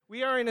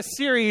We are in a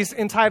series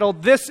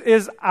entitled, This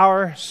is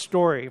Our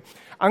Story.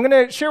 I'm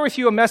going to share with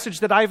you a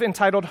message that I've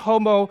entitled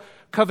Homo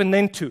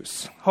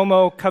Covenantus.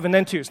 Homo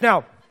Covenantus.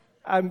 Now,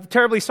 I'm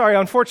terribly sorry.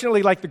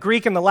 Unfortunately, like the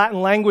Greek and the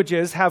Latin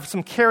languages have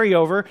some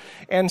carryover,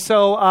 and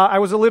so I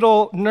was a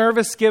little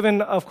nervous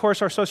given, of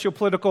course, our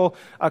sociopolitical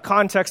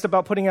context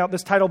about putting out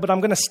this title, but I'm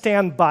going to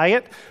stand by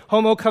it,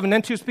 Homo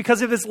Covenantus,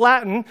 because it is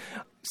Latin.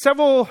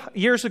 Several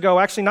years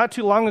ago, actually not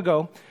too long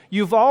ago,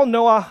 Yuval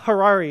Noah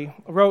Harari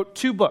wrote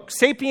two books,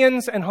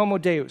 Sapiens and Homo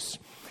Deus.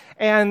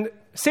 And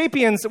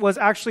Sapiens was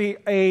actually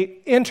an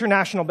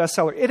international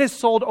bestseller. It has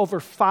sold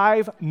over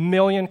 5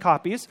 million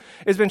copies.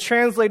 It's been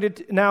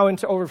translated now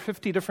into over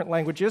 50 different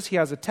languages. He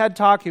has a TED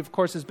Talk. He, of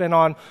course, has been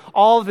on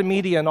all of the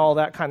media and all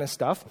that kind of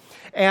stuff.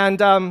 And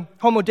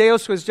Homo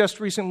Deus was just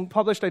recently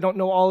published. I don't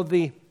know all of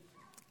the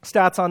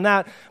stats on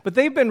that, but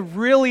they've been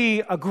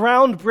really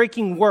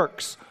groundbreaking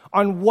works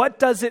on what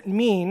does it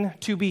mean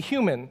to be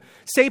human.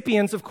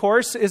 Sapiens, of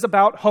course, is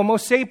about Homo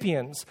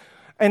sapiens.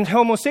 And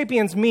Homo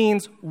sapiens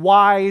means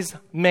wise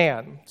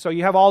man. So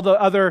you have all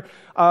the other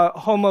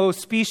Homo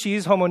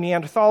species, Homo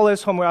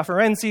neanderthalis, Homo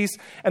afarensis,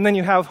 and then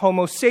you have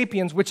Homo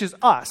sapiens, which is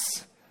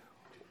us,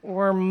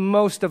 or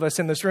most of us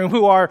in this room,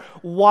 who are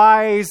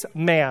wise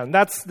man.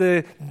 That's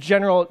the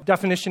general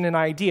definition and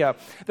idea.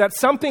 That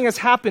something has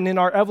happened in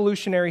our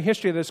evolutionary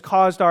history that has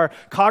caused our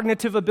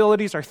cognitive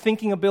abilities, our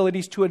thinking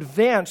abilities to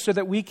advance so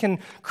that we can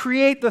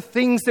create the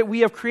things that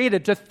we have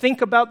created, to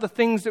think about the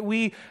things that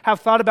we have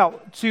thought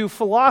about, to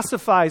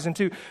philosophize and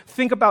to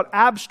think about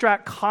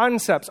abstract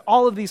concepts,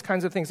 all of these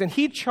kinds of things. And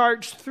he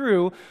charged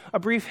through a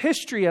brief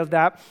history of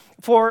that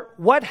for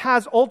what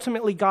has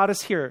ultimately got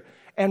us here.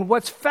 And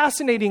what's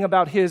fascinating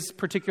about his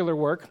particular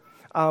work,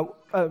 a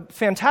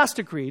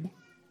fantastic read,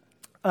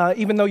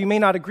 even though you may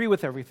not agree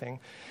with everything,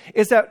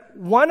 is that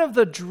one of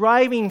the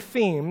driving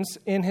themes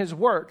in his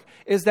work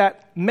is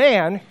that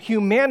man,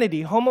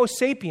 humanity, Homo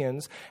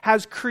sapiens,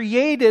 has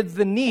created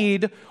the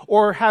need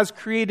or has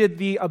created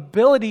the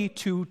ability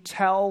to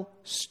tell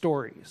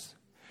stories.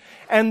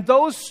 And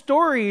those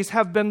stories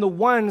have been the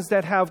ones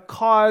that have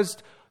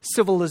caused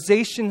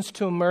civilizations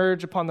to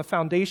emerge upon the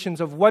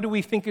foundations of what do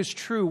we think is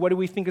true, what do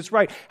we think is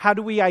right, how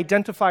do we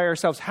identify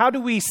ourselves, how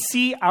do we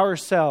see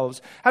ourselves,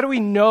 how do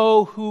we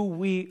know who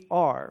we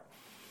are.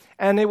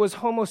 And it was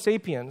Homo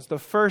sapiens, the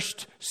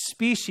first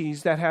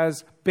species that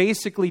has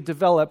basically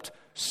developed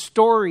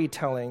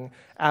storytelling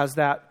as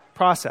that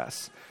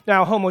process.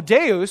 Now, Homo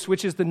Deus,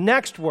 which is the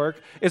next work,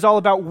 is all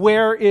about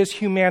where is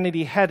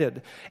humanity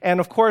headed. And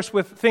of course,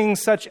 with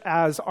things such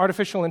as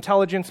artificial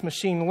intelligence,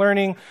 machine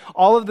learning,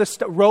 all of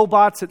the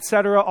robots,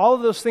 etc., all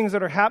of those things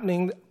that are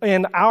happening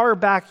in our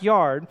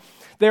backyard,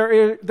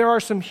 there are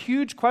some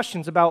huge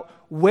questions about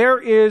where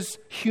is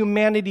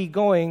humanity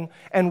going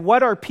and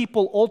what are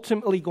people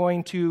ultimately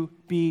going to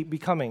be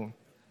becoming.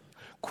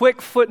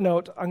 Quick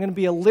footnote, I'm going to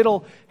be a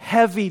little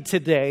heavy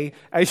today.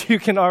 As you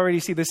can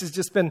already see, this has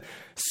just been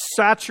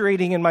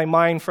saturating in my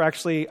mind for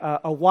actually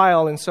a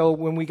while. And so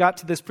when we got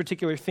to this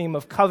particular theme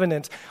of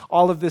covenant,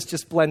 all of this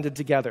just blended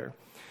together.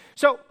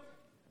 So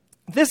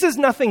this is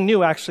nothing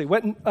new, actually.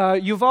 What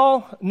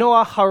Yuval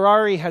Noah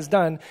Harari has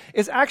done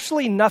is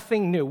actually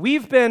nothing new.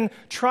 We've been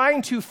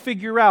trying to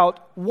figure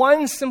out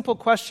one simple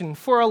question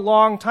for a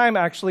long time,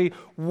 actually.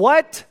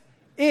 What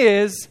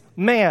is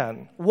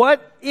man?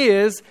 What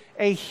is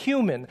a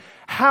human?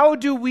 How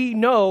do we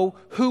know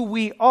who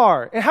we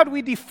are? And how do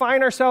we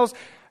define ourselves?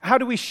 How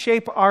do we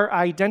shape our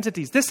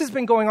identities? This has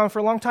been going on for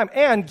a long time.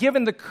 And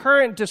given the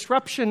current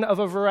disruption of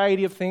a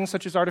variety of things,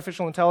 such as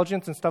artificial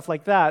intelligence and stuff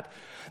like that,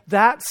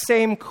 that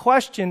same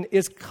question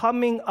is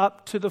coming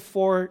up to the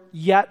fore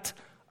yet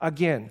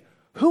again.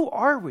 Who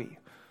are we?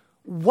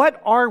 What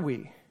are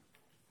we?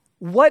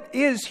 What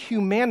is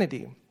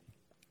humanity?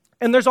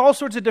 And there's all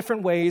sorts of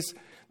different ways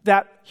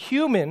that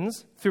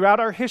humans throughout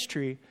our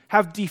history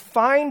have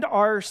defined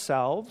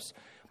ourselves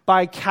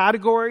by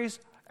categories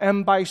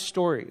and by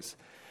stories.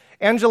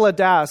 Angela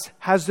Dass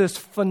has this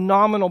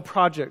phenomenal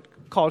project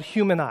called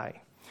Human Eye.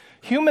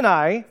 Human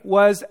Eye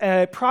was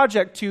a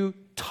project to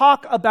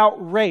talk about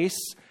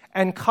race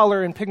and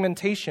color and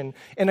pigmentation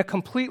in a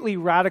completely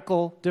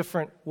radical,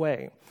 different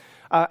way.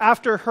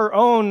 After her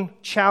own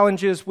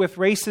challenges with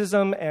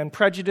racism and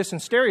prejudice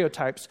and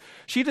stereotypes,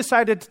 she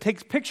decided to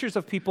take pictures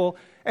of people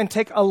and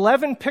take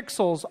 11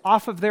 pixels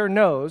off of their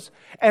nose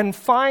and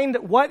find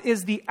what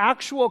is the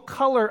actual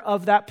color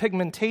of that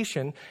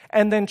pigmentation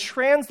and then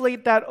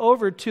translate that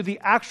over to the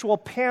actual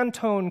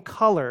Pantone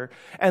color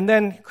and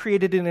then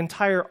created an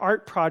entire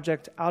art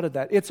project out of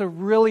that. It's a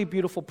really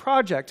beautiful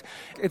project.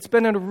 It's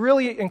been a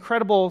really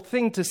incredible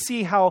thing to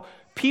see how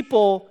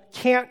people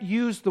can't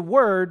use the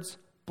words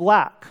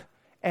black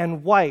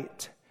and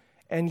white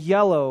and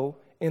yellow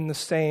in the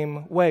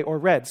same way, or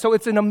red. So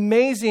it's an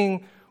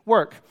amazing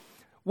work.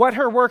 What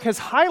her work has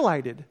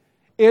highlighted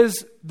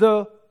is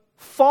the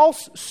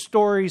false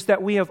stories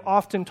that we have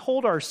often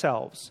told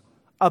ourselves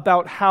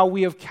about how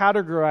we have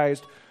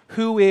categorized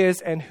who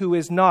is and who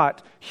is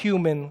not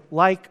human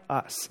like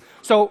us.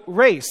 So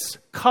race,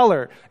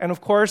 color, and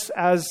of course,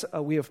 as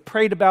we have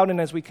prayed about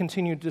and as we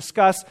continue to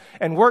discuss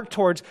and work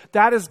towards,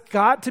 that has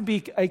got to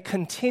be a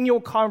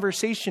continual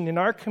conversation in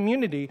our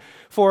community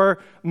for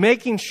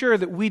making sure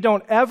that we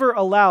don't ever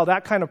allow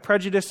that kind of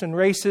prejudice and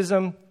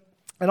racism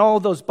and all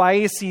of those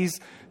biases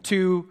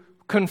to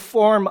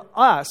conform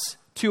us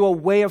to a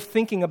way of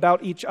thinking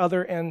about each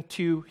other and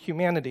to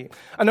humanity.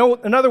 I know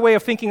another way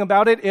of thinking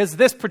about it is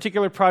this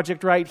particular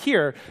project right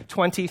here,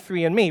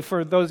 23andMe.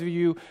 For those of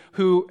you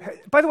who,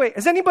 by the way,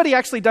 has anybody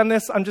actually done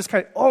this? I'm just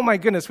kind of, oh my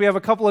goodness, we have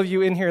a couple of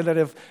you in here that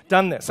have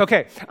done this.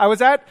 Okay, I was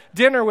at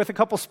dinner with a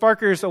couple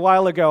Sparkers a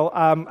while ago.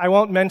 I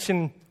won't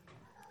mention,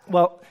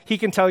 well, he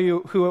can tell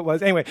you who it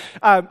was. Anyway,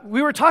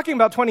 we were talking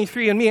about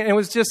 23andMe, and it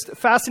was just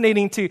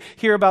fascinating to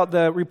hear about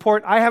the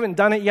report. I haven't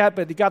done it yet,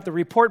 but he got the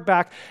report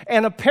back.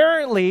 And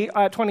apparently,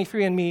 at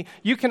 23andMe,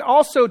 you can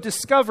also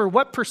discover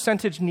what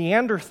percentage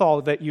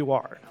Neanderthal that you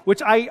are,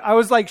 which I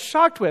was like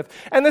shocked with.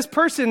 And this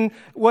person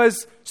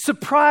was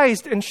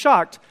surprised and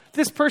shocked.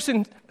 This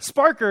person,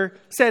 Sparker,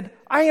 said,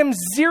 I am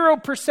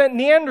 0%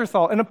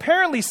 Neanderthal. And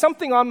apparently,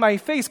 something on my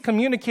face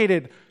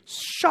communicated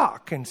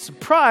shock and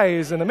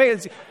surprise and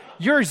amazing.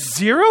 You're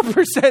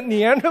 0%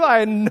 Neanderthal? I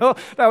had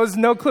that was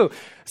no clue.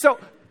 So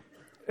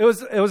it was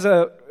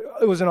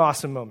an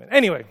awesome moment.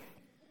 Anyway,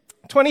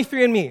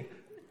 23andMe.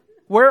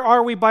 Where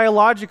are we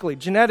biologically,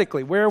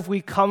 genetically? Where have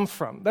we come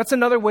from? That's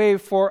another way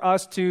for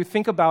us to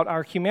think about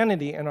our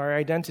humanity and our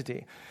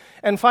identity.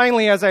 And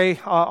finally, as I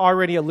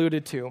already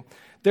alluded to,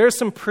 there's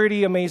some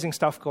pretty amazing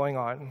stuff going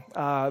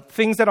on.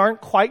 Things that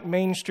aren't quite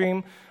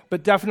mainstream,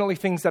 but definitely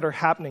things that are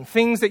happening.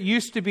 Things that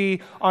used to be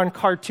on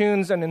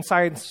cartoons and in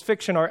science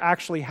fiction are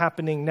actually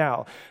happening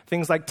now.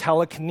 Things like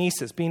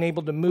telekinesis, being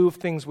able to move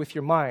things with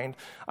your mind,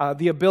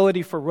 the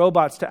ability for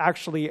robots to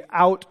actually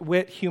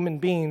outwit human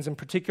beings in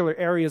particular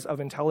areas of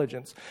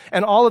intelligence.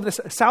 And all of this,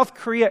 South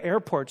Korea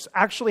airports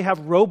actually have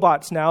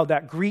robots now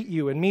that greet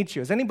you and meet you.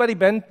 Has anybody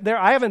been there?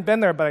 I haven't been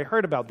there, but I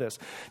heard about this.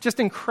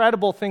 Just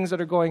incredible things that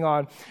are going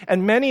on.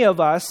 And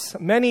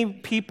many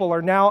people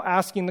are now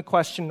asking the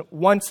question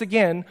once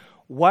again,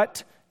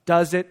 what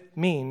does it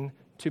mean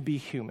to be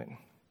human?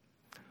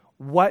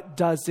 What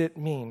does it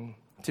mean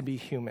to be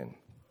human?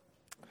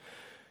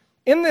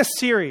 In this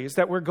series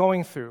that we're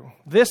going through,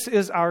 This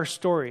Is Our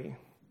Story,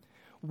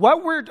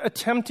 what we're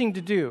attempting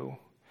to do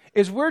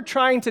is we're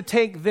trying to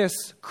take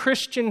this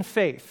Christian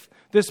faith,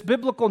 this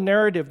biblical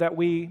narrative that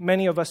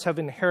many of us have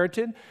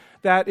inherited,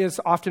 that is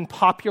often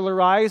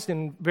popularized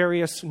in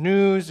various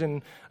news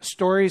and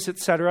stories,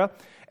 etc.,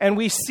 and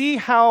we see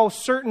how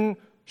certain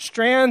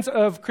strands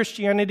of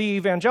Christianity,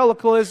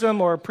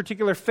 evangelicalism, or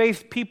particular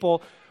faith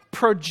people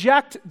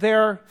project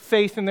their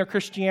faith and their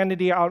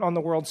Christianity out on the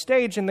world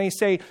stage, and they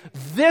say,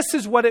 this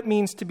is what it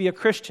means to be a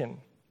Christian.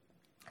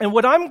 And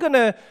what I'm going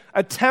to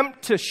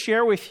attempt to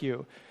share with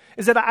you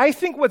is that I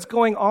think what's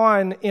going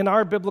on in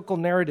our biblical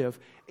narrative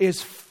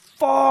is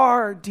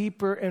far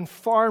deeper and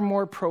far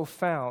more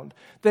profound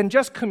than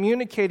just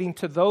communicating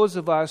to those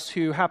of us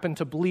who happen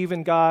to believe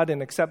in God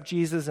and accept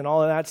Jesus and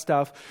all of that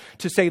stuff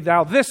to say,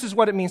 now this is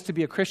what it means to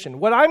be a Christian.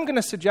 What I'm going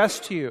to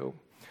suggest to you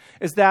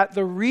is that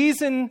the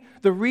reason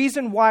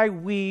why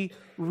we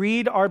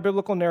read our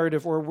biblical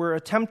narrative, or we're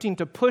attempting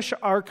to push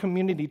our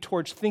community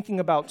towards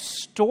thinking about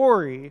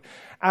story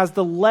as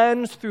the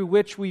lens through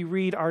which we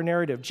read our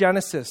narrative,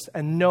 Genesis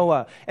and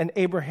Noah and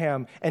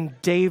Abraham and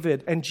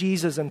David and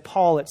Jesus and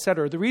Paul,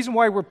 etc. The reason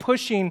why we're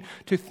pushing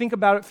to think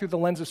about it through the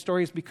lens of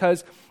story is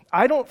because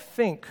I don't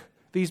think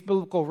these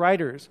biblical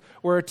writers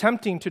were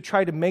attempting to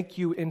try to make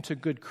you into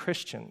good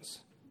Christians.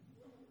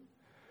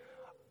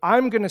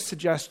 I'm going to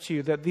suggest to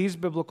you that these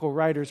biblical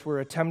writers were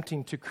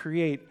attempting to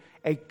create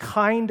a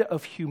kind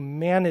of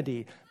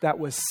humanity that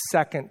was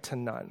second to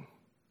none.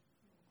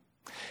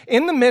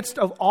 In the midst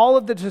of all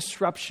of the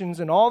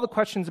disruptions and all the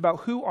questions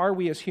about who are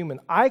we as human,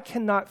 I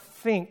cannot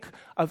think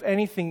of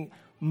anything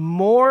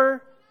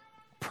more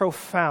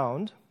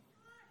profound,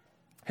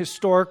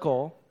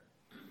 historical,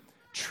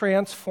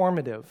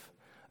 transformative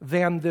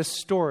than this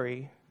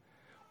story,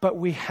 but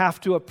we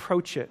have to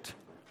approach it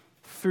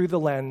through the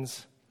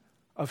lens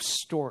of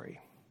story.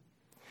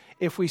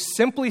 If we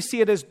simply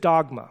see it as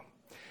dogma,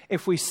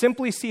 if we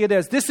simply see it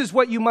as this is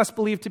what you must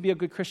believe to be a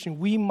good Christian,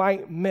 we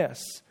might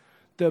miss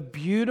the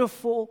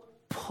beautiful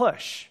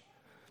push,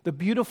 the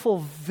beautiful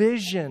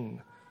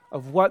vision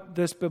of what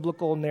this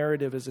biblical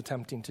narrative is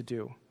attempting to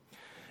do.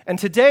 And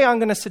today I'm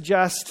going to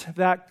suggest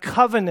that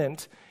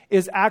covenant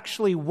is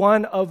actually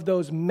one of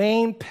those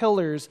main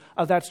pillars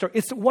of that story.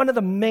 It's one of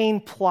the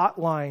main plot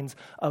lines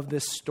of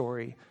this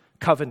story,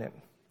 covenant.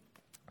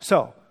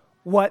 So,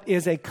 what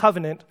is a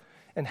covenant,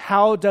 and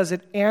how does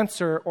it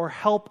answer or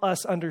help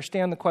us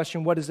understand the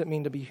question, what does it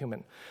mean to be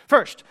human?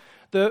 First,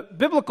 the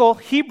biblical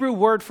Hebrew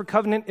word for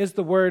covenant is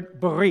the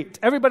word berit.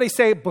 Everybody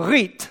say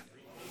berit.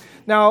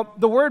 Now,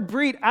 the word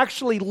brit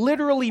actually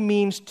literally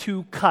means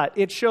to cut.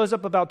 It shows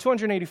up about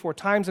 284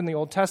 times in the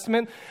Old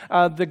Testament.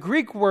 The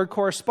Greek word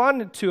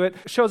correspondent to it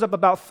shows up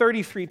about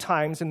 33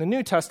 times in the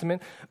New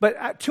Testament, but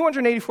at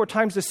 284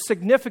 times is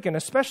significant,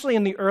 especially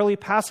in the early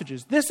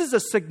passages. This is a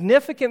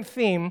significant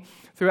theme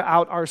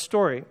throughout our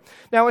story.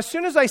 Now, as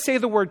soon as I say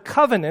the word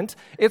covenant,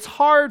 it's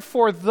hard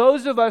for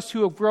those of us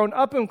who have grown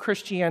up in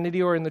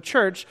Christianity or in the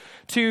church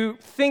to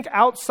think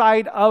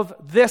outside of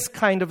this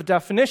kind of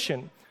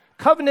definition.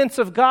 Covenants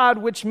of God,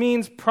 which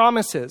means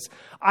promises.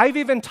 I've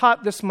even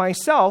taught this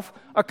myself,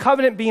 a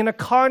covenant being a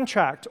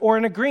contract or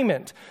an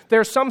agreement.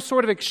 There's some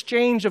sort of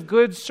exchange of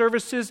goods,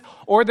 services,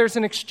 or there's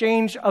an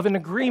exchange of an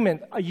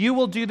agreement. You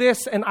will do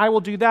this and I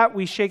will do that.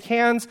 We shake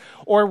hands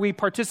or we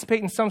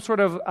participate in some sort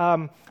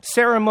of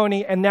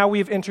ceremony, and now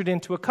we've entered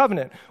into a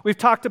covenant. We've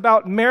talked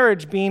about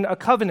marriage being a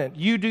covenant.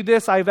 You do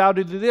this, I vow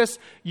to do this.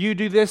 You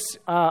do this,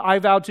 I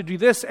vow to do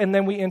this, and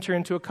then we enter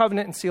into a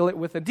covenant and seal it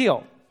with a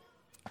deal.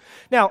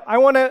 Now, I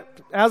want to,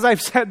 as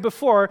I've said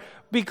before,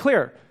 be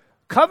clear.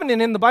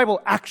 Covenant in the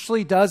Bible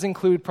actually does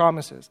include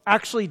promises,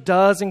 actually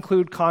does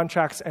include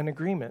contracts and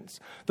agreements.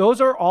 Those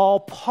are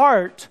all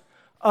part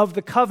of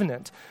the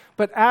covenant.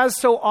 But as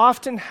so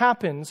often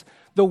happens,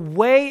 the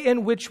way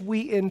in which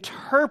we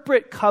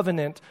interpret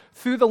covenant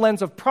through the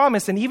lens of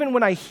promise, and even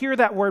when I hear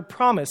that word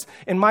promise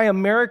in my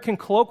American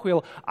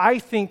colloquial, I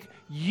think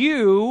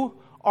you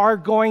are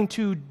going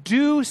to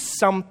do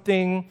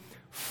something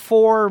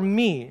for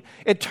me.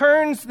 It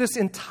turns this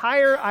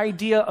entire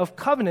idea of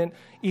covenant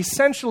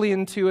essentially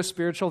into a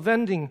spiritual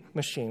vending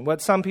machine, what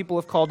some people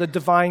have called a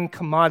divine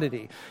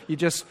commodity. You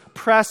just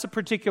press a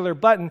particular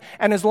button,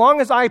 and as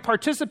long as I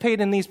participate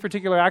in these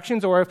particular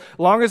actions, or as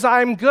long as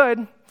I'm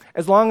good,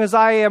 as long as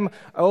I am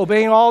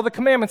obeying all the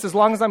commandments, as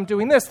long as I'm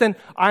doing this, then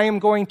I am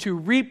going to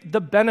reap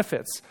the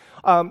benefits.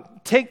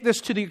 Take this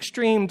to the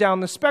extreme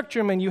down the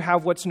spectrum, and you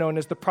have what's known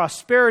as the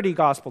prosperity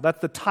gospel. That's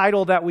the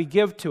title that we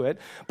give to it.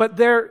 But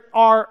there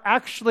are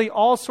actually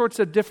all sorts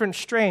of different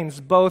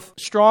strains, both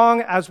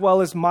strong as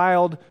well as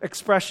mild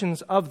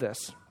expressions of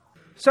this.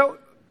 So,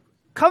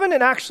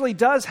 covenant actually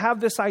does have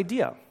this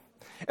idea.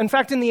 In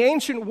fact, in the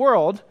ancient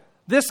world,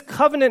 this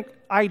covenant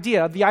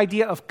idea, the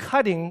idea of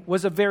cutting,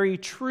 was a very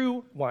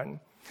true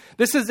one.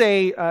 This is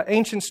an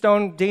ancient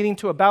stone dating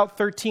to about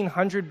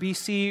 1300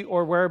 BC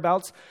or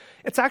whereabouts.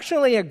 It's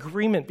actually an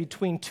agreement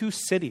between two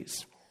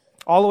cities,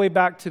 all the way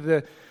back to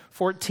the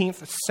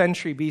 14th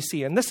century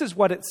BC. And this is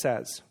what it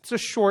says. It's a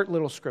short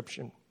little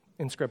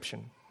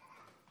inscription.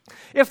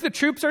 If the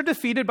troops are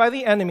defeated by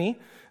the enemy,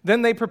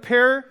 then they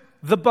prepare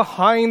the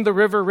behind the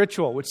river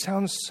ritual, which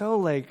sounds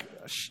so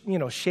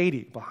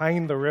shady,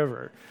 behind the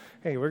river.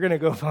 Hey, we're going to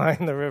go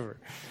behind the river.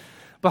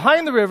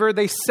 Behind the river,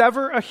 they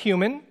sever a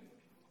human,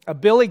 a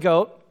billy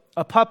goat,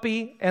 a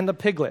puppy, and a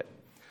piglet.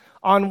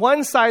 On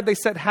one side, they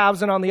set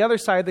halves, and on the other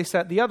side, they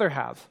set the other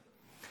half.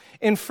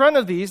 In front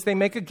of these, they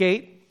make a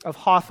gate of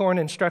hawthorn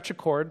and stretch a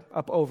cord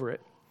up over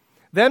it.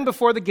 Then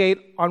before the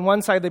gate, on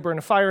one side, they burn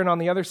a fire, and on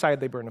the other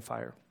side, they burn a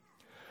fire.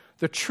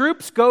 The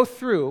troops go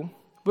through,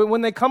 but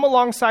when they come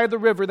alongside the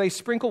river, they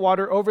sprinkle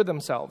water over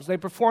themselves. They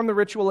perform the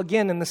ritual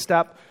again in the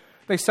steppe.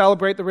 They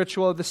celebrate the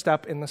ritual of the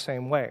steppe in the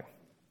same way.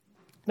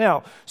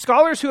 Now,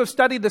 scholars who have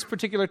studied this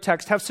particular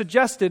text have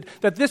suggested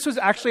that this was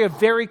actually a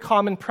very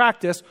common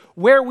practice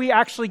where we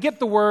actually get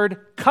the word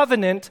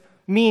covenant,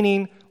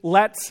 meaning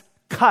let's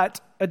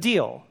cut a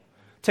deal.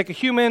 Take a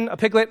human, a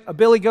piglet, a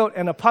billy goat,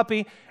 and a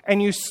puppy,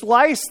 and you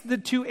slice the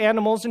two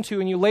animals in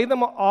two, and you lay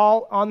them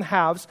all on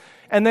halves,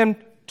 and then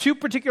two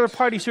particular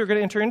parties who are going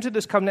to enter into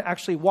this covenant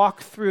actually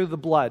walk through the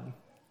blood,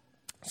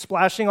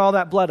 splashing all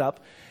that blood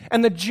up.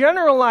 And the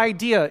general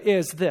idea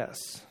is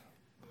this.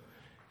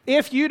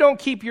 If you don't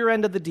keep your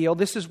end of the deal,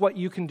 this is what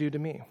you can do to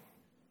me.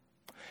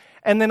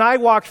 And then I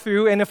walk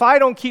through, and if I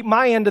don't keep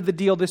my end of the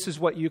deal, this is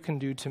what you can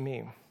do to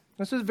me.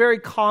 This is very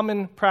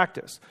common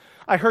practice.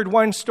 I heard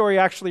one story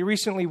actually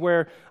recently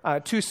where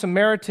two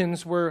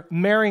Samaritans were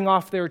marrying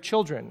off their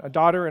children, a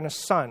daughter and a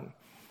son,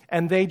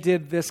 and they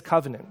did this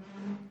covenant.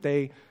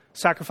 They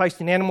sacrificed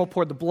an animal,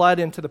 poured the blood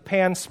into the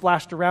pan,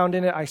 splashed around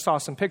in it. I saw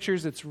some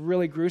pictures. It's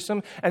really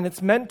gruesome. And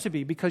it's meant to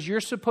be because you're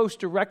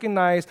supposed to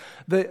recognize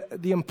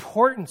the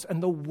importance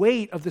and the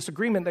weight of this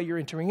agreement that you're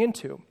entering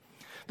into.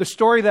 The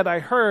story that I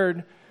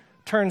heard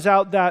turns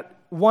out that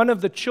one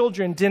of the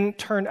children didn't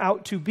turn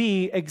out to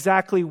be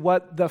exactly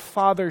what the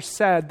father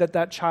said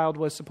that child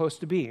was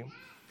supposed to be.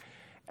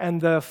 And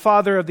the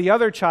father of the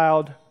other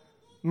child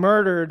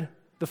murdered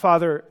the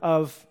father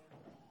of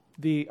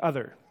the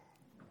other.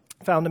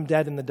 Found him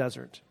dead in the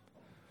desert.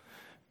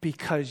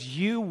 Because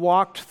you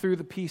walked through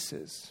the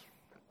pieces.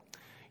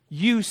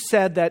 You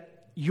said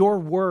that your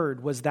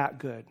word was that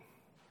good.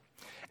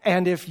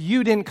 And if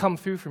you didn't come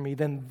through for me,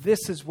 then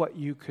this is what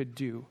you could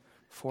do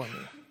for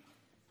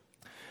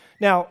me.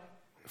 Now,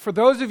 for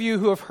those of you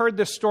who have heard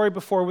this story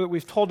before that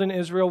we've told in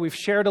Israel, we've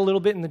shared a little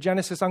bit in the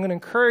Genesis, I'm going to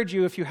encourage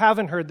you, if you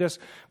haven't heard this,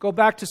 go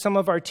back to some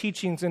of our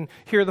teachings and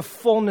hear the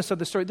fullness of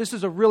the story. This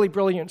is a really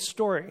brilliant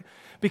story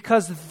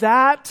because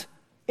that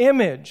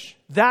image,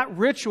 that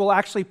ritual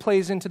actually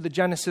plays into the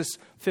Genesis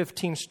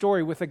 15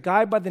 story with a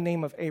guy by the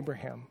name of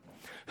Abraham,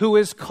 who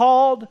is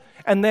called,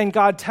 and then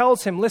God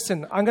tells him,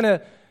 listen, I'm going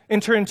to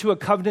enter into a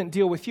covenant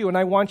deal with you, and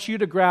I want you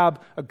to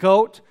grab a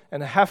goat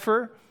and a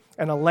heifer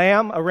and a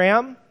lamb, a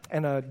ram,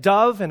 and a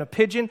dove and a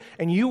pigeon,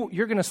 and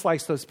you're going to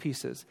slice those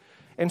pieces.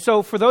 And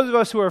so for those of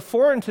us who are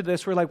foreign to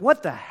this, we're like,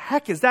 what the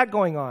heck is that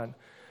going on?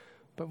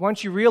 But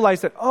once you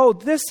realize that, oh,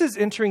 this is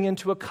entering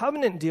into a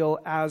covenant deal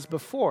as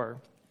before.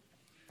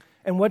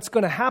 And what's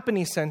going to happen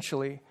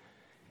essentially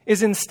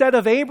is instead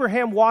of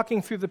Abraham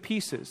walking through the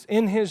pieces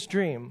in his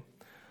dream,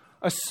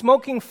 a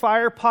smoking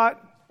fire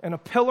pot and a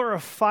pillar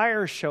of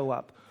fire show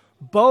up,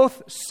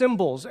 both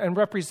symbols and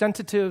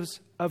representatives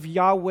of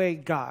Yahweh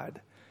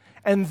God.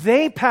 And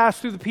they pass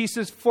through the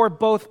pieces for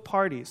both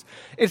parties.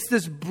 It's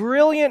this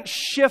brilliant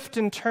shift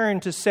and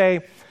turn to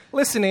say,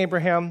 listen,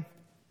 Abraham,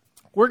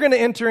 we're going to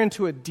enter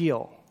into a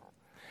deal.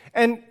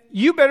 And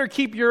you better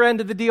keep your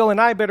end of the deal, and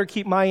I better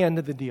keep my end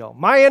of the deal.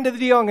 My end of the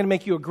deal, I'm going to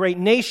make you a great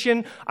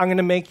nation. I'm going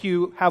to make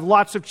you have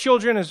lots of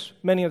children, as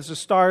many as the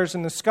stars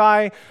in the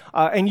sky,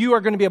 and you are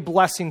going to be a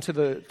blessing to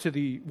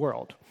the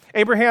world.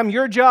 Abraham,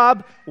 your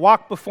job,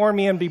 walk before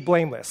me and be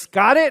blameless.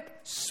 Got it?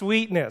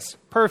 Sweetness,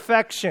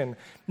 perfection,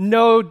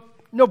 no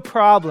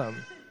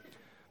problem.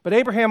 But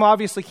Abraham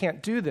obviously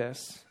can't do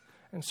this.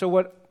 And so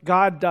what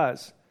God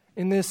does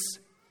in this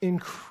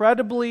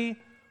incredibly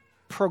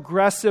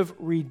progressive,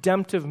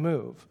 redemptive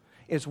move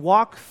is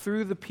walk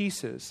through the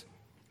pieces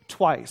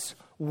twice,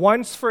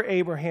 once for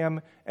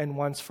Abraham and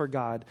once for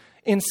God.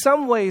 In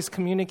some ways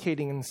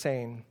communicating and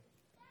saying,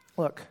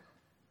 look,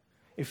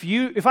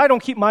 if I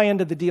don't keep my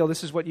end of the deal,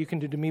 this is what you can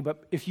do to me.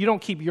 But if you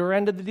don't keep your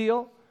end of the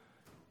deal,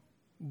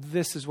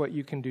 this is what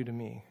you can do to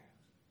me.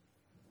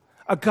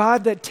 A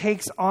God that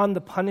takes on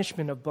the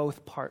punishment of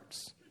both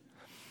parts.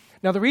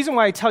 Now, the reason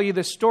why I tell you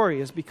this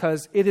story is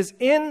because it is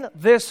in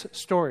this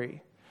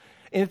story,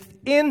 it's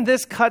in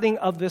this cutting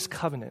of this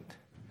covenant,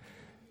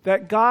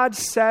 that God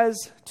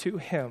says to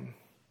him,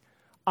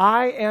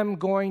 I am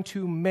going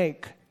to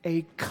make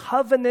a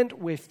covenant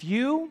with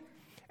you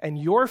and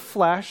your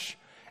flesh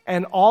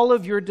and all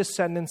of your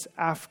descendants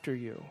after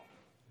you.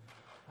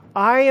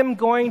 I am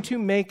going to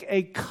make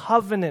a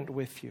covenant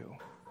with you,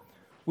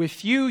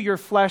 your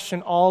flesh,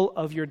 and all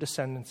of your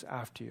descendants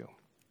after you.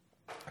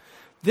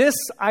 This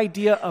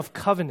idea of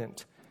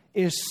covenant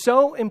is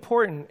so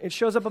important. It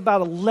shows up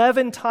about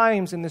 11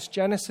 times in this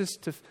Genesis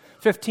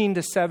 15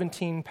 to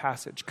 17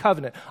 passage.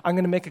 Covenant. I'm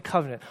going to make a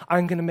covenant.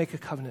 I'm going to make a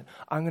covenant.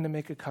 I'm going to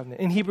make a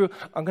covenant. In Hebrew,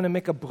 I'm going to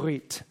make a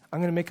brit. I'm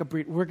going to make a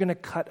brit. We're going to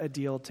cut a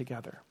deal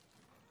together.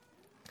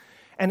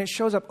 And it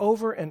shows up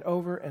over and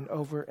over and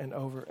over and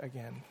over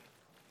again.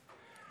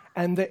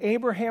 And the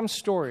Abraham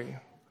story,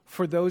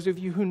 for those of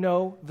you who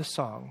know the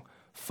song,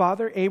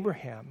 Father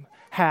Abraham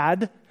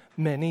had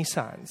many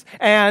sons,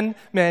 and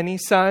many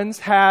sons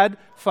had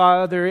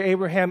Father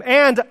Abraham,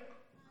 and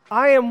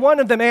I am one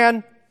of them,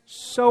 and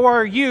so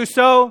are you.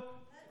 So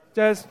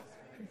does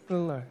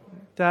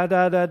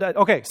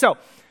Okay, so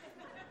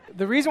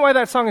the reason why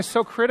that song is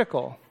so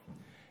critical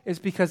is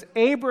because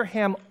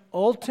Abraham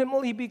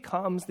ultimately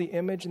becomes the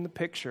image and the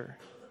picture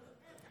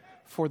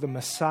for the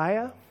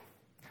Messiah,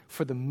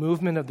 for the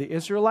movement of the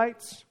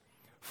Israelites,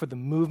 for the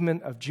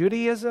movement of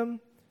Judaism,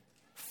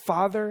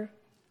 Father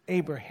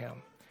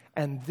Abraham,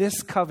 and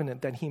this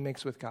covenant that he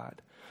makes with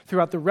God.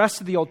 Throughout the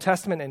rest of the Old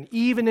Testament and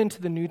even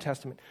into the New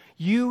Testament,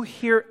 you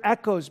hear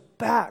echoes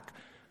back.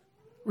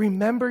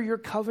 Remember your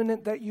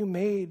covenant that you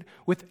made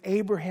with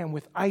Abraham,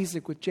 with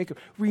Isaac, with Jacob.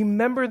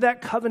 Remember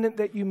that covenant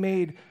that you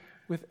made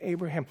with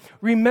Abraham.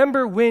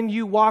 Remember when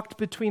you walked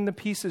between the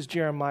pieces,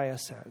 Jeremiah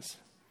says.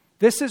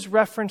 This is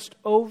referenced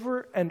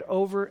over and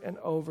over and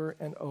over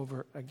and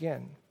over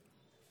again.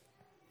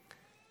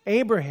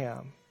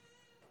 Abraham,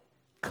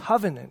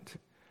 covenant,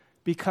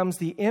 becomes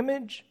the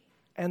image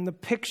and the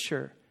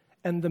picture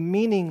and the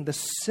meaning, the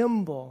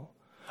symbol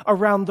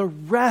around the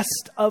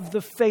rest of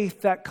the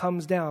faith that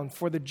comes down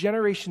for the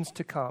generations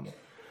to come.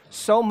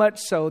 So much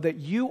so that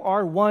you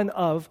are one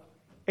of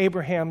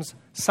Abraham's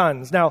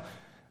sons. Now,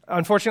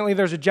 unfortunately,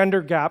 there's a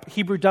gender gap.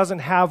 Hebrew doesn't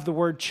have the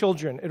word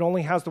children. It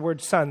only has the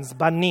word sons,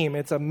 banim.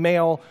 It's a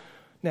male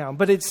noun,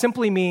 but it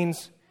simply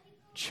means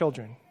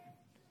children.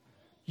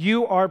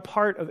 You are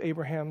part of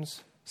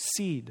Abraham's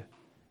seed,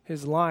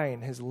 his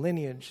line, his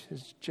lineage,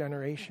 his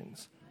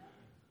generations.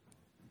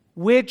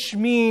 Which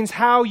means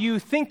how you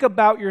think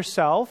about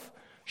yourself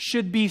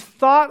should be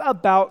thought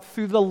about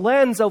through the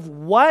lens of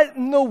what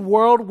in the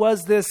world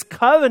was this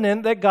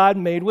covenant that God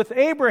made with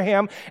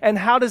Abraham, and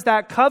how does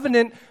that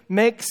covenant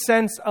make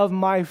sense of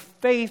my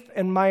faith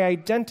and my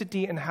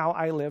identity and how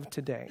I live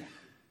today?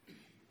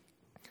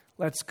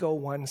 Let's go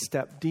one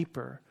step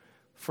deeper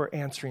for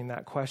answering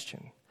that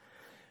question.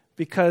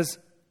 Because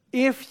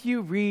if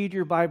you read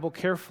your Bible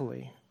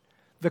carefully,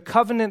 the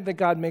covenant that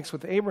God makes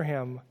with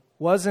Abraham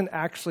wasn't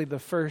actually the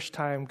first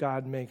time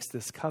God makes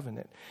this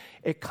covenant.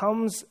 It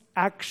comes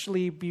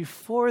actually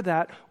before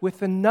that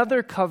with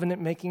another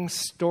covenant-making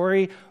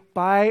story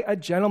by a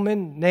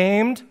gentleman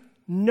named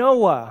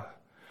Noah.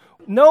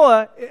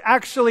 Noah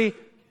actually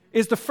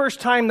is the first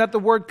time that the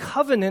word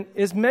covenant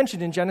is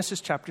mentioned in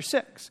Genesis chapter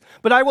 6.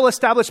 But I will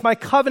establish my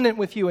covenant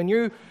with you,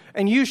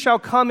 and you shall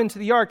come into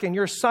the ark, and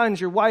your sons,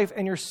 your wife,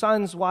 and your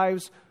sons'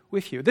 wives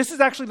with you. This is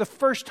actually the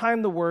first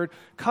time the word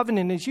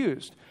covenant is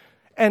used.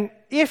 And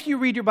if you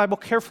read your Bible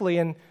carefully,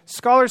 and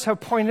scholars have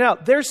pointed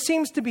out, there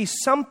seems to be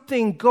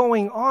something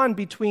going on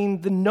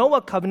between the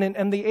Noah covenant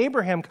and the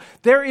Abraham.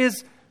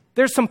 There's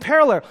some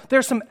parallel.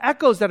 There's some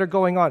echoes that are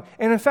going on.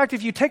 And in fact,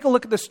 if you take a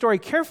look at the story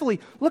carefully,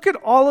 look at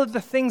all of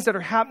the things that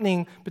are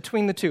happening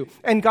between the two.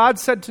 And God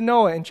said to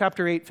Noah in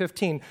chapter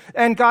 8:15,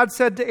 and God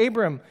said to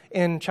Abram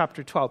in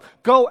chapter 12,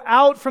 go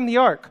out from the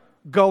ark,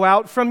 go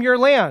out from your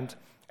land.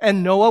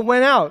 And Noah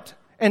went out,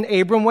 and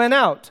Abram went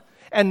out.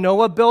 And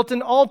Noah built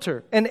an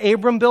altar, and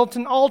Abram built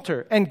an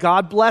altar. And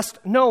God blessed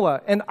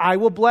Noah, and I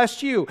will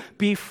bless you.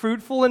 Be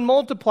fruitful and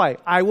multiply.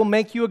 I will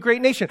make you a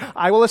great nation.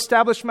 I will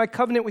establish my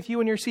covenant with you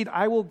and your seed.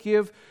 I will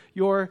give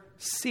your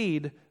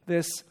seed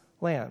this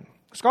land.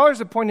 Scholars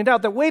have pointed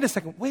out that, wait a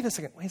second.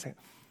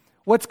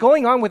 What's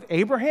going on with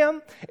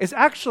Abraham is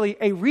actually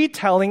a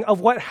retelling of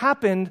what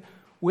happened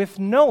with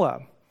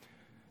Noah.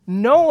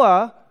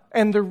 Noah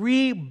and the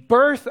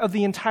rebirth of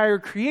the entire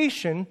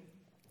creation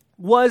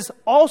was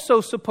also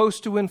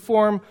supposed to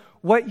inform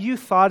what you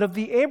thought of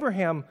the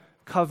Abraham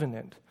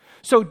covenant.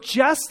 So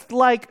just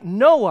like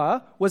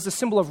Noah was a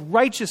symbol of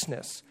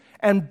righteousness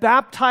and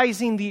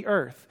baptizing the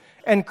earth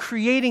and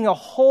creating a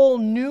whole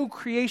new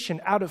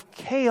creation out of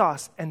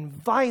chaos and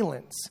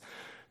violence,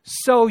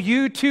 so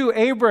you too,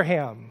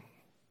 Abraham,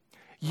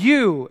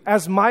 you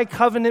as my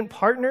covenant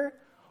partner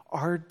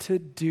are to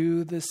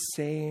do the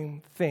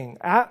same thing.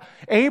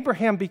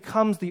 Abraham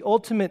becomes the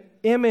ultimate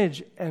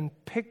image and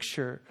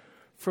picture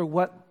for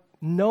what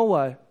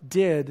Noah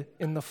did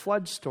in the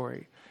flood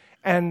story.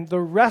 And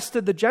the rest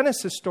of the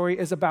Genesis story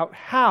is about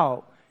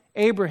how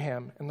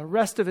Abraham and the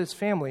rest of his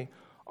family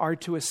are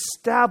to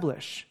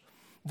establish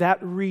that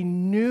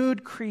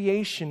renewed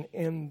creation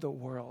in the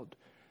world.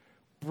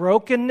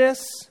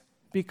 Brokenness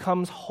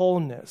becomes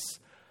wholeness.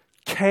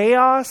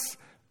 Chaos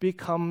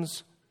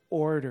becomes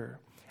order.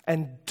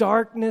 And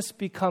darkness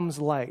becomes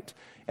light.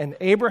 And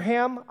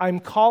Abraham, I'm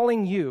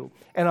calling you,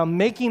 and I'm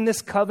making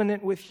this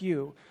covenant with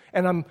you,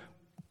 and I'm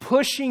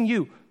pushing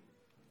you,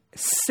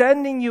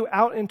 sending you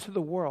out into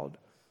the world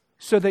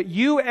so that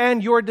you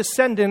and your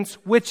descendants,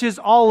 which is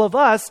all of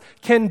us,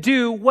 can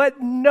do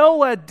what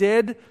Noah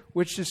did,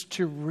 which is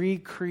to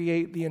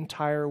recreate the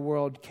entire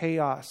world.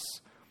 Chaos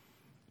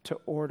to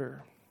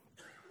order,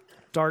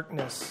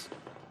 darkness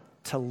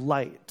to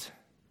light,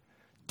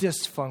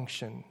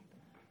 dysfunction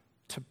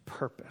to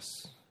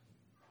purpose.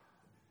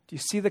 Do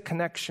you see the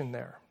connection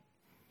there?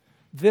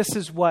 This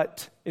is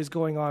what is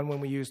going on when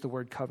we use the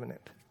word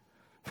covenant.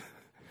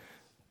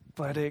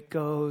 But it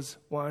goes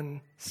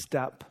one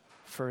step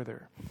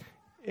further.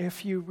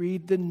 If you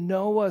read the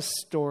Noah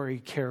story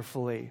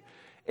carefully,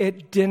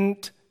 it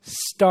didn't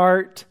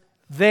start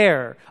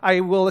there.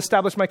 I will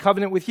establish my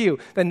covenant with you,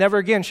 that never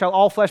again shall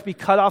all flesh be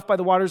cut off by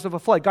the waters of a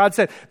flood. God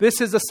said,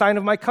 this is a sign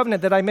of my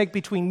covenant that I make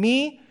between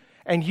me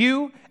and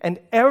you and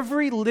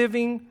every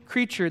living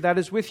creature that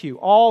is with you,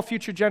 all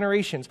future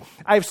generations.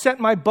 I've set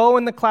my bow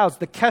in the clouds,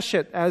 the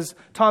keshet, as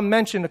Tom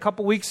mentioned a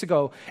couple weeks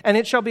ago, and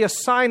it shall be a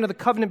sign of the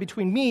covenant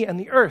between me and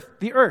the earth,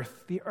 the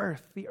earth, the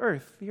earth, the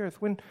earth, the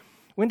earth. When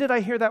did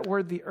I hear that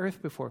word, the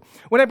earth, before?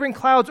 When I bring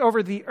clouds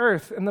over the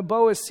earth and the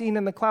bow is seen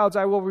in the clouds,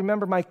 I will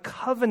remember my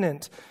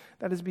covenant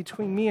that is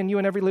between me and you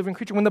and every living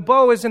creature. When the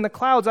bow is in the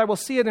clouds, I will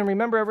see it and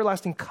remember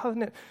everlasting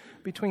covenant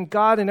between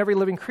God and every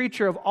living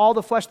creature of all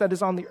the flesh that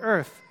is on the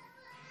earth.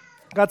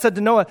 God said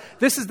to Noah,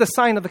 this is the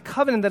sign of the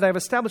covenant that I have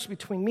established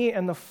between me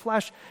and the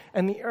flesh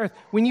and the earth.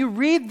 When you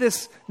read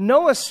this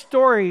Noah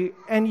story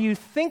and you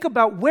think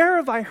about, where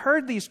have I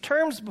heard these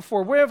terms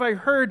before? Where have I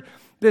heard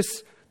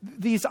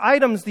these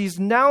items, these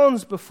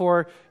nouns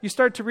before? You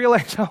start to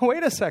realize, oh,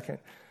 wait a second.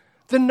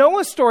 The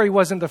Noah story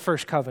wasn't the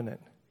first covenant.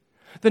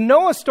 The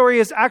Noah story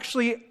is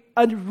actually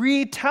a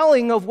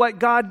retelling of what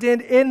God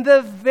did in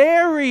the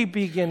very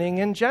beginning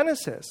in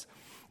Genesis.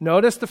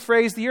 Notice the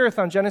phrase, the earth,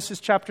 on Genesis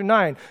chapter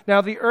 9.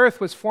 Now the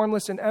earth was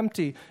formless and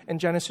empty in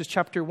Genesis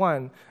chapter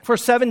 1. For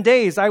 7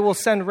 days I will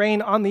send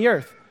rain on the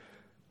earth.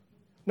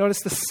 Notice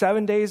the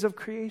 7 days of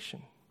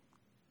creation.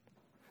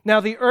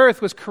 Now the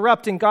earth was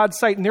corrupt in God's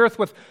sight, and the earth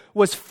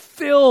was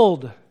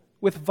filled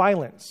with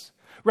violence.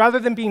 Rather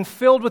than being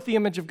filled with the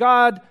image of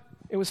God,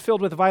 it was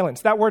filled with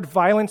violence. That word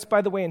violence,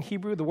 by the way, in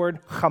Hebrew, the word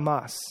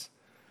Hamas.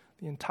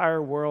 The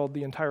entire world,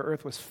 the entire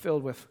earth was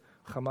filled with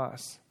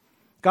Hamas.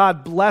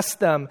 God blessed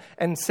them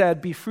and said,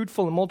 be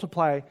fruitful and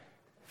multiply,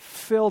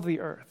 fill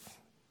the earth.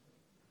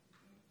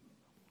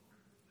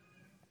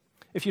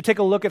 If you take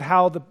a look at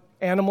how the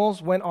animals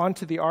went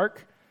onto the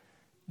ark,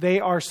 they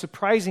are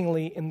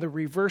surprisingly in the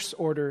reverse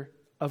order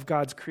of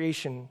God's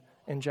creation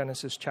in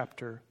Genesis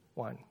chapter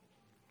 1.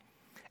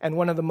 And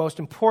one of the most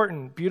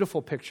important,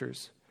 beautiful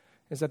pictures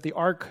is that the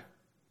ark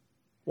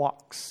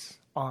walks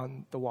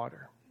on the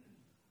water,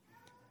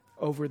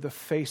 over the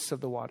face of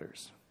the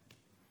waters.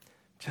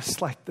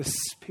 Just like the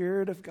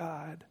Spirit of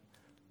God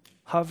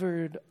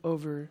hovered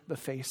over the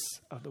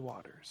face of the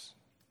waters.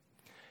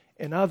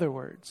 In other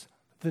words,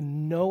 the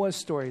Noah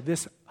story,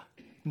 this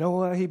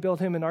Noah, he built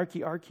him an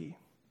arky,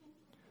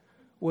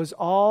 was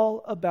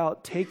all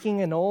about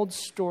taking an old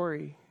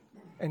story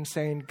and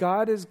saying,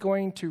 God is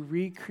going to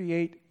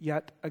recreate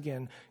yet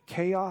again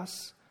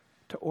chaos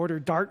to order,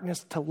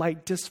 darkness to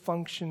light,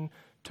 dysfunction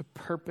to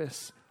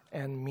purpose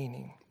and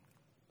meaning.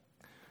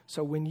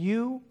 So when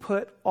you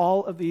put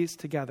all of these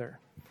together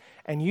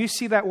and you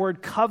see that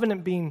word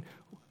covenant being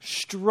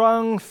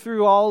strung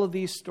through all of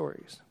these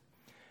stories,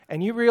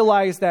 and you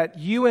realize that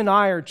you and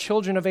I are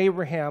children of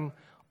Abraham,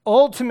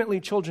 ultimately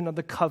children of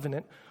the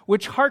covenant,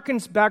 which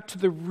harkens back to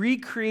the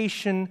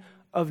recreation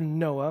of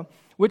Noah,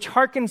 which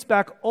harkens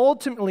back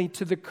ultimately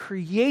to the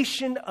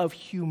creation of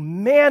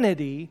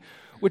humanity,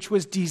 which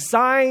was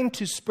designed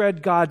to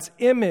spread God's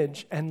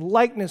image and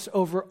likeness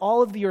over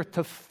all of the earth,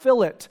 to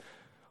fill it,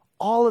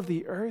 all of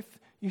the earth,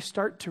 you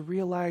start to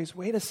realize,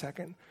 wait a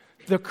second,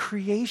 the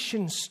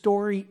creation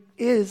story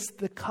is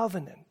the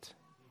covenant.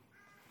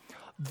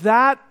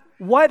 That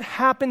what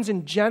happens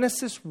in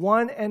Genesis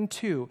 1 and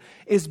 2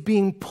 is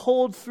being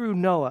pulled through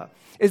Noah,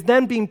 is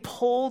then being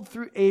pulled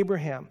through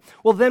Abraham,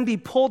 will then be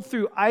pulled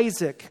through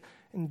Isaac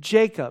and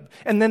Jacob.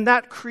 And then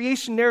that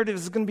creation narrative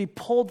is going to be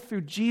pulled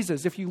through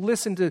Jesus. If you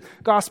listen to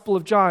Gospel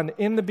of John,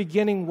 in the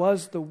beginning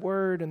was the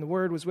Word, and the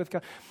Word was with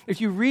God. If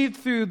you read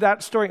through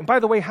that story, and by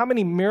the way, how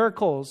many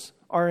miracles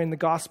are in the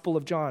Gospel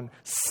of John?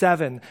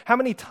 7. How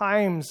many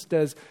times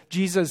does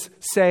Jesus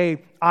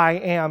say, I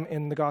am,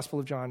 in the Gospel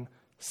of John?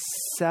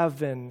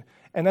 7.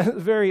 And at the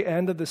very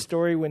end of the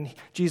story, when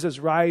Jesus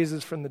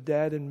rises from the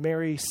dead and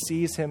Mary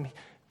sees him,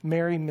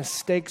 Mary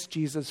mistakes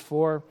Jesus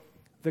for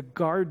the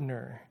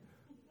gardener.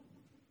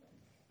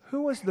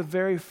 Who was the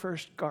very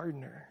first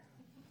gardener?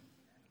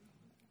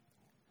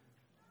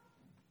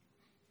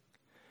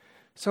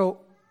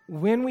 So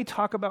when we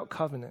talk about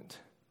covenant,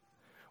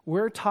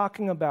 we're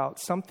talking about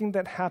something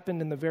that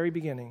happened in the very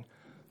beginning.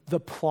 The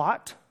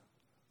plot,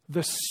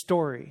 the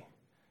story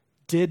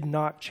did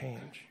not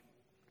change.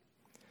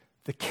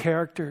 The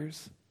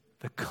characters,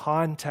 the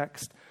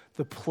context,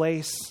 the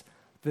place,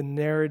 the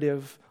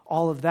narrative,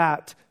 all of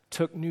that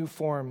took new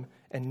form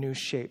and new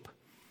shape.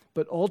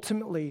 But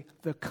ultimately,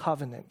 the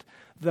covenant,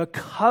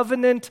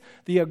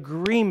 the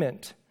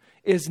agreement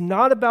is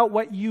not about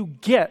what you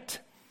get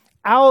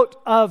out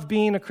of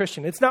being a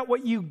Christian. It's not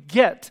what you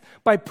get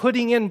by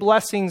putting in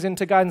blessings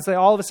into God and say,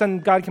 all of a sudden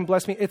God can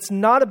bless me. It's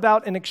not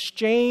about an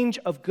exchange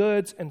of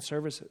goods and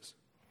services.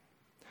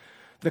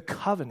 The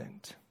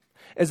covenant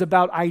is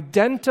about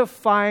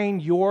identifying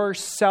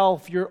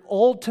yourself, your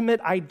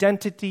ultimate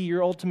identity,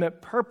 your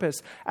ultimate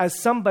purpose as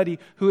somebody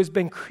who has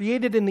been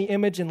created in the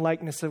image and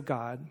likeness of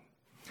God,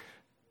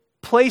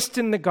 placed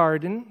in the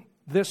garden,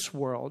 this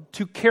world,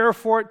 to care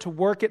for it, to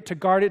work it, to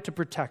guard it, to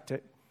protect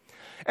it,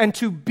 and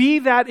to be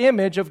that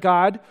image of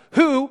God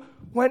who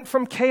went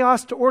from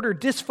chaos to order,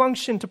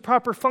 dysfunction to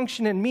proper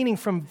function and meaning,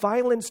 from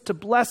violence to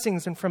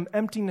blessings, and from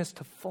emptiness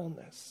to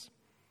fullness.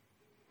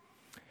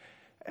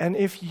 And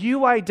if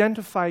you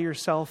identify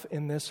yourself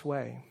in this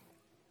way,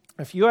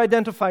 if you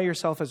identify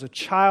yourself as a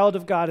child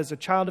of God, as a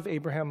child of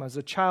Abraham, as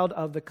a child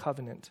of the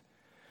covenant,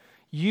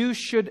 you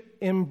should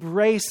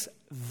embrace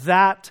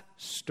that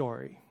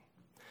story.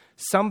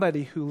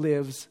 Somebody who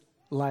lives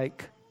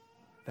like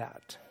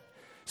that.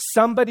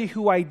 Somebody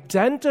who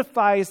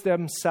identifies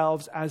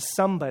themselves as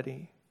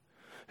somebody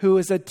who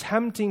is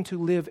attempting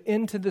to live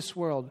into this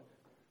world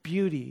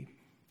beauty,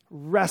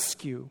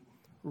 rescue,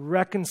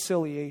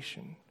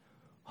 reconciliation,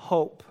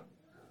 hope,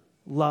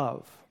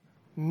 love,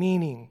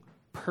 meaning,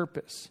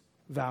 purpose,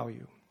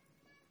 value.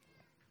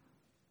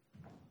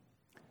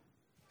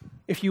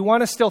 If you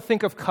want to still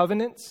think of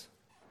covenants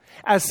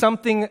as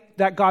something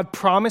that God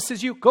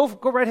promises you, go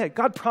right ahead.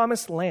 God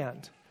promised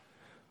land.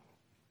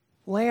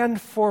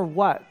 Land for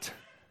what?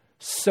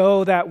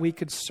 So that we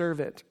could serve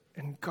it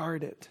and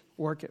guard it,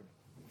 work it.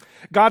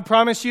 God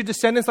promised you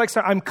descendants like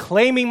Sarah. I'm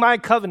claiming my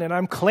covenant.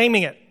 I'm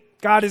claiming it.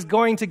 God is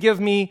going to give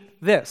me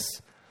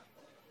this,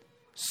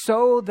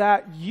 so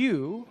that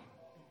you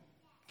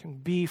can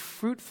be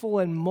fruitful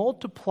and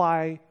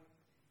multiply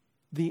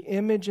the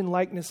image and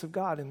likeness of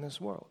God in this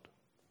world.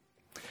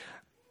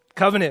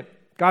 Covenant.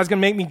 God's going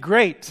to make me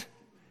great.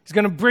 He's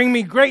going to bring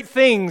me great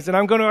things, and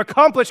I'm going to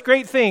accomplish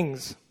great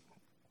things.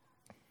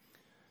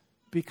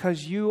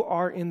 Because you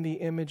are in the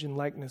image and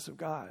likeness of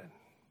God.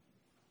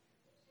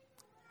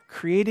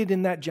 Created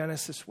in that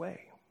Genesis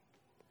way.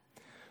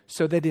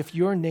 So that if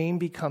your name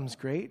becomes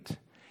great,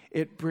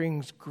 it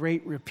brings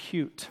great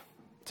repute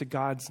to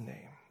God's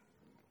name.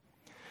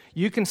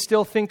 You can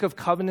still think of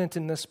covenant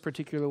in this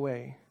particular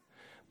way,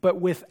 but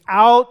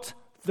without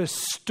the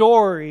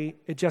story,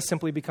 it just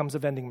simply becomes a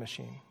vending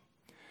machine.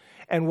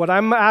 And what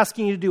I'm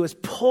asking you to do is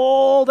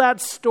pull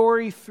that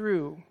story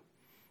through,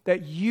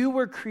 that you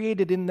were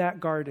created in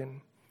that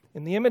garden,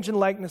 in the image and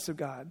likeness of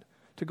God,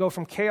 to go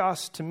from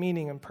chaos to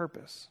meaning and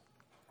purpose.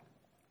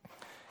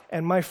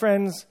 And my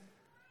friends,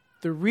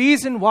 the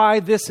reason why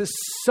this is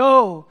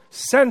so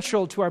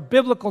central to our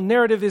biblical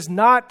narrative is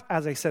not,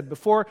 as I said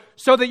before,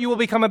 so that you will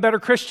become a better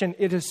Christian.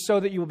 It is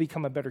so that you will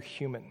become a better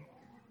human.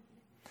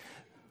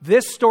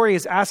 This story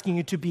is asking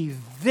you to be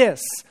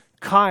this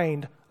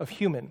kind of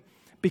human.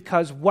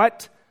 Because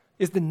what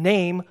is the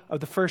name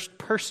of the first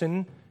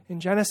person in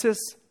Genesis?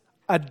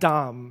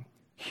 Adam,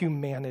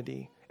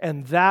 humanity.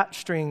 And that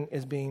string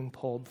is being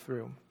pulled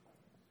through.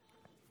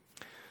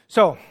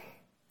 So,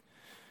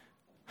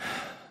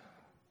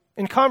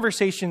 in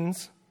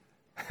conversations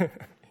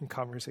that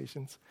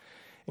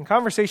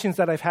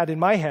I've had in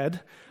my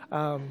head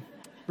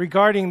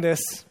regarding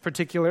this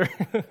particular,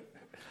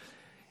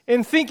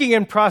 in thinking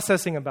and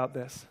processing about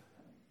this,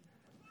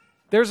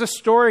 there's a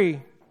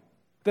story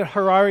that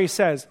Harari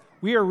says,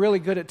 we are really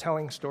good at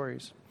telling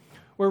stories.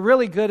 We're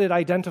really good at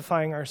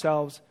identifying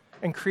ourselves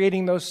and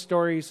creating those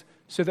stories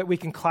so that we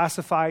can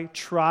classify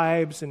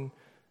tribes and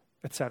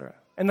etc.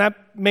 And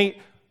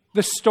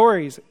the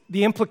stories,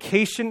 the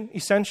implication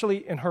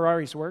essentially in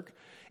Harari's work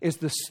is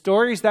the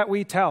stories that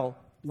we tell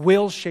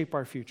will shape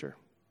our future.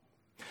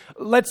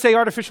 Let's say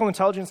artificial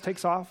intelligence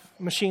takes off,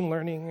 machine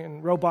learning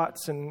and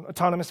robots and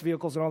autonomous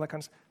vehicles and all that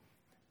kind of stuff.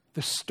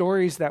 The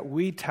stories that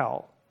we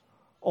tell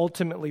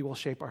ultimately will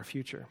shape our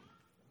future.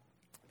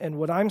 And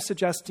what I'm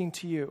suggesting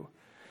to you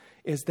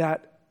is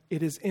that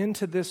it is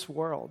into this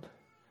world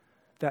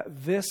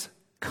that this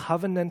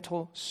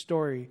covenantal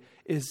story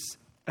is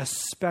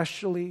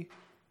especially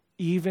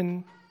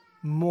even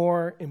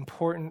more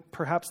important,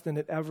 perhaps, than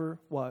it ever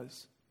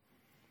was.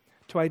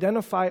 To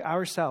identify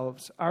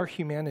ourselves, our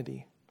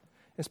humanity,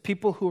 as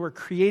people who were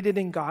created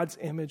in God's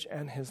image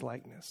and his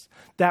likeness,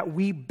 that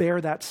we bear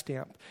that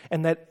stamp,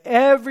 and that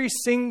every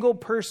single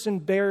person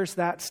bears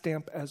that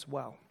stamp as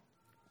well.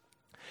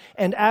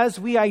 And as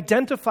we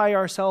identify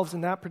ourselves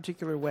in that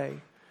particular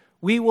way,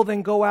 we will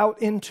then go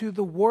out into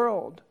the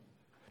world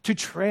to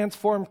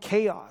transform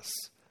chaos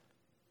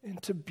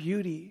into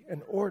beauty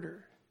and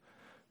order,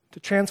 to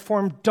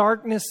transform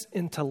darkness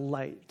into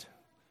light,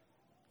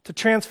 to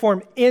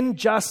transform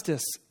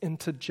injustice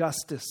into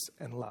justice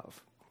and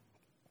love,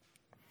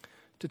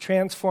 to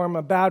transform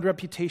a bad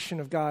reputation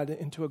of God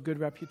into a good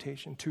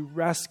reputation, to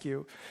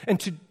rescue and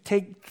to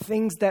take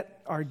things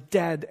that are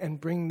dead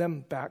and bring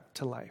them back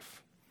to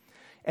life.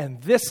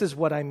 And this is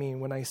what I mean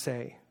when I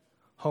say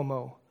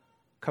homo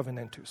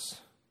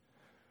covenantus.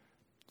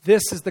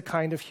 This is the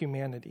kind of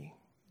humanity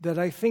that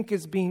I think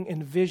is being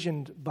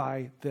envisioned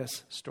by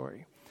this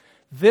story.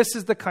 This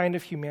is the kind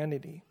of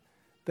humanity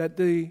that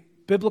the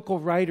biblical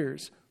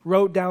writers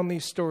wrote down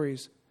these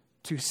stories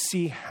to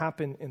see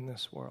happen in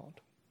this world.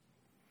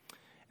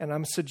 And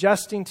I'm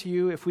suggesting to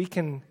you, if we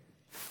can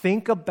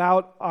think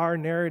about our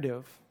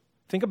narrative,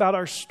 think about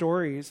our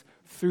stories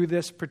through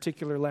this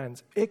particular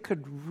lens, it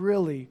could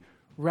really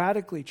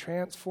radically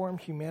transform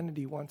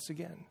humanity once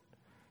again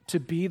to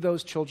be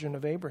those children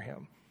of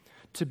Abraham,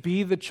 to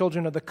be the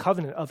children of the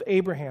covenant of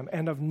Abraham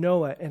and of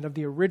Noah and of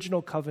the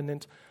original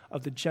covenant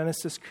of the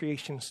Genesis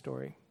creation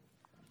story.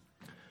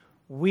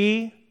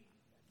 We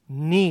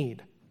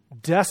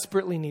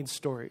desperately need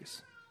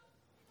stories.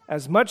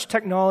 As much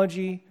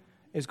technology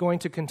is going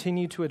to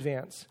continue to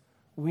advance,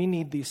 we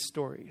need these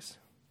stories.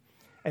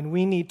 And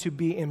we need to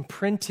be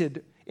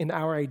imprinted in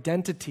our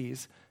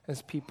identities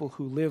as people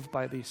who live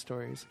by these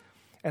stories.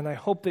 And I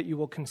hope that you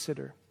will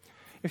consider.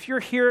 If you're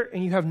here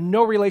and you have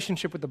no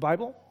relationship with the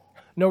Bible,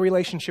 no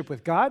relationship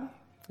with God,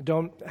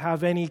 don't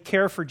have any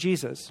care for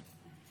Jesus,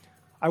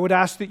 I would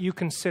ask that you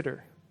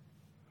consider,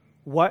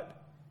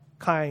 what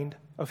kind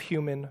of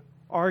human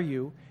are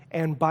you,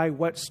 and by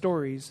what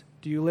stories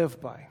do you live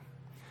by?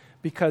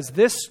 Because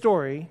this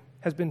story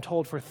has been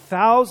told for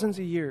thousands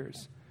of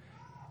years,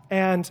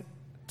 and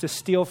to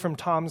steal from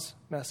Tom's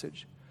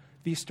message,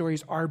 these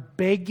stories are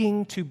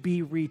begging to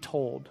be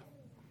retold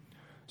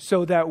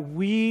so that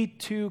we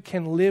too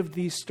can live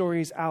these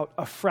stories out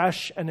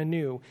afresh and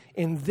anew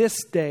in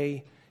this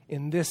day,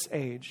 in this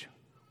age,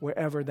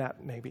 wherever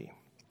that may be,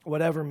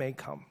 whatever may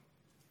come.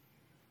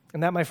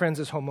 And that, my friends,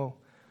 is homo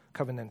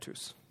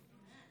covenantus.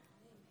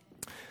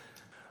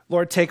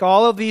 Lord, take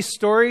all of these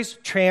stories,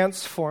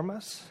 transform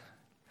us,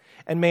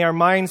 and may our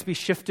minds be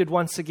shifted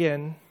once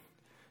again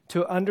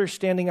to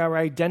understanding our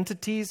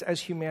identities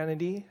as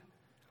humanity,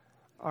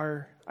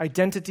 our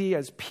identity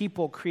as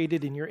people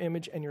created in your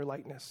image and your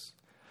likeness.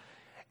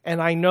 And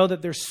I know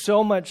that there's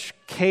so much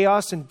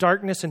chaos and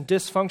darkness and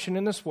dysfunction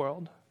in this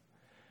world.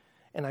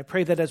 And I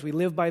pray that as we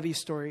live by these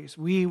stories,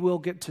 we will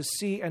get to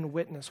see and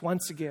witness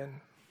once again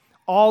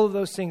all of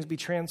those things be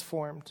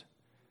transformed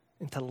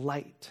into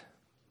light,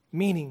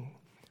 meaning,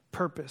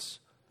 purpose,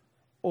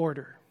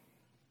 order.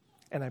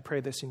 And I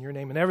pray this in your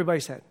name. And everybody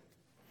said,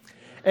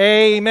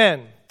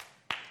 Amen.